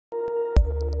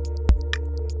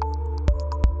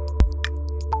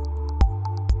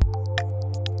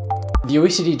The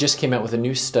OECD just came out with a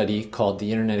new study called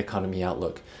the Internet Economy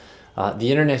Outlook.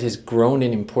 The Internet has grown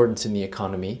in importance in the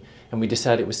economy, and we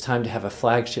decided it was time to have a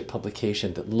flagship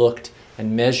publication that looked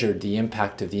and measured the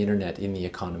impact of the Internet in the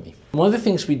economy. One of the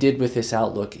things we did with this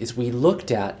outlook is we looked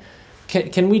at,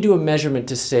 can we do a measurement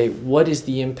to say what is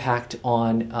the impact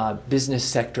on business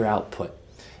sector output?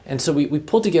 And so we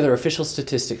pulled together official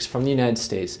statistics from the United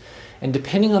States, and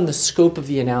depending on the scope of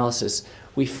the analysis,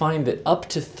 we find that up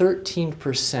to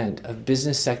 13% of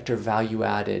business sector value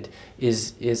added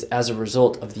is as a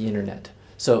result of the Internet.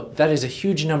 So that is a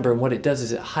huge number, and what it does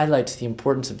is it highlights the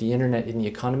importance of the Internet in the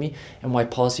economy and why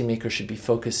policymakers should be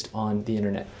focused on the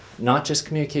Internet. Not just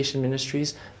communication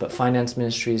ministries, but finance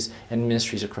ministries and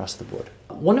ministries across the board.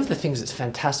 One of the things that's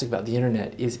fantastic about the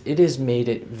Internet is it has made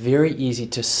it very easy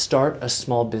to start a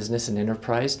small business and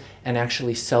enterprise and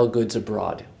actually sell goods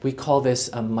abroad. We call this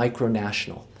a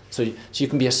micronational. So you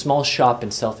can be a small shop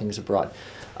and sell things abroad.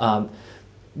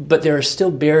 But there are still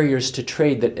barriers to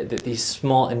trade that these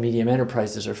small and medium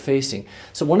enterprises are facing.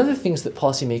 So one of the things that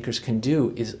policymakers can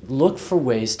do is look for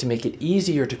ways to make it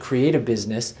easier to create a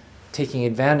business taking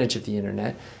advantage of the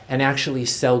Internet and actually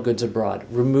sell goods abroad,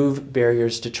 remove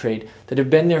barriers to trade that have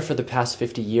been there for the past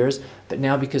 50 years, but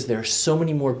now because there are so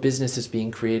many more businesses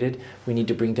being created, we need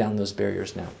to bring down those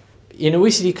barriers now. In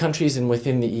OECD countries and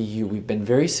within the EU, we've been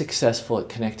very successful at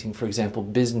connecting, for example,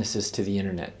 businesses to the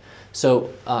Internet.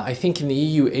 So I think in the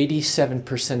EU,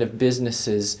 87% of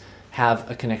businesses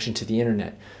have a connection to the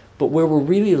Internet. But where we're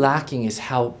really lacking is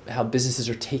how businesses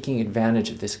are taking advantage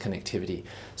of this connectivity.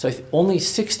 So only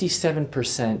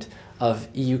 67% of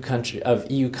EU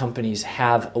companies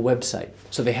have a website.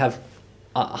 So they have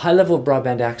a high level of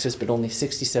broadband access, but only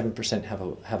 67%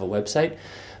 have a website.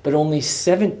 But only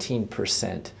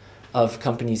 17% of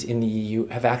companies in the EU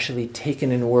have actually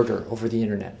taken an order over the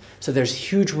Internet. So there's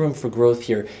huge room for growth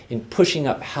here in pushing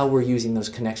up how we're using those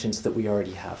connections that we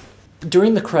already have.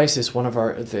 During the crisis, one of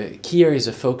the key areas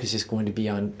of focus is going to be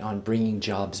on bringing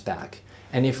jobs back.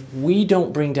 And if we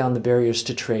don't bring down the barriers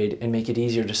to trade and make it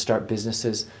easier to start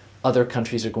businesses, other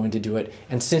countries are going to do it.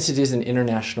 And since it is an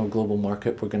international global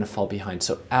market, we're going to fall behind.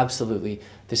 So absolutely,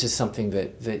 this is something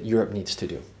that Europe needs to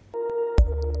do.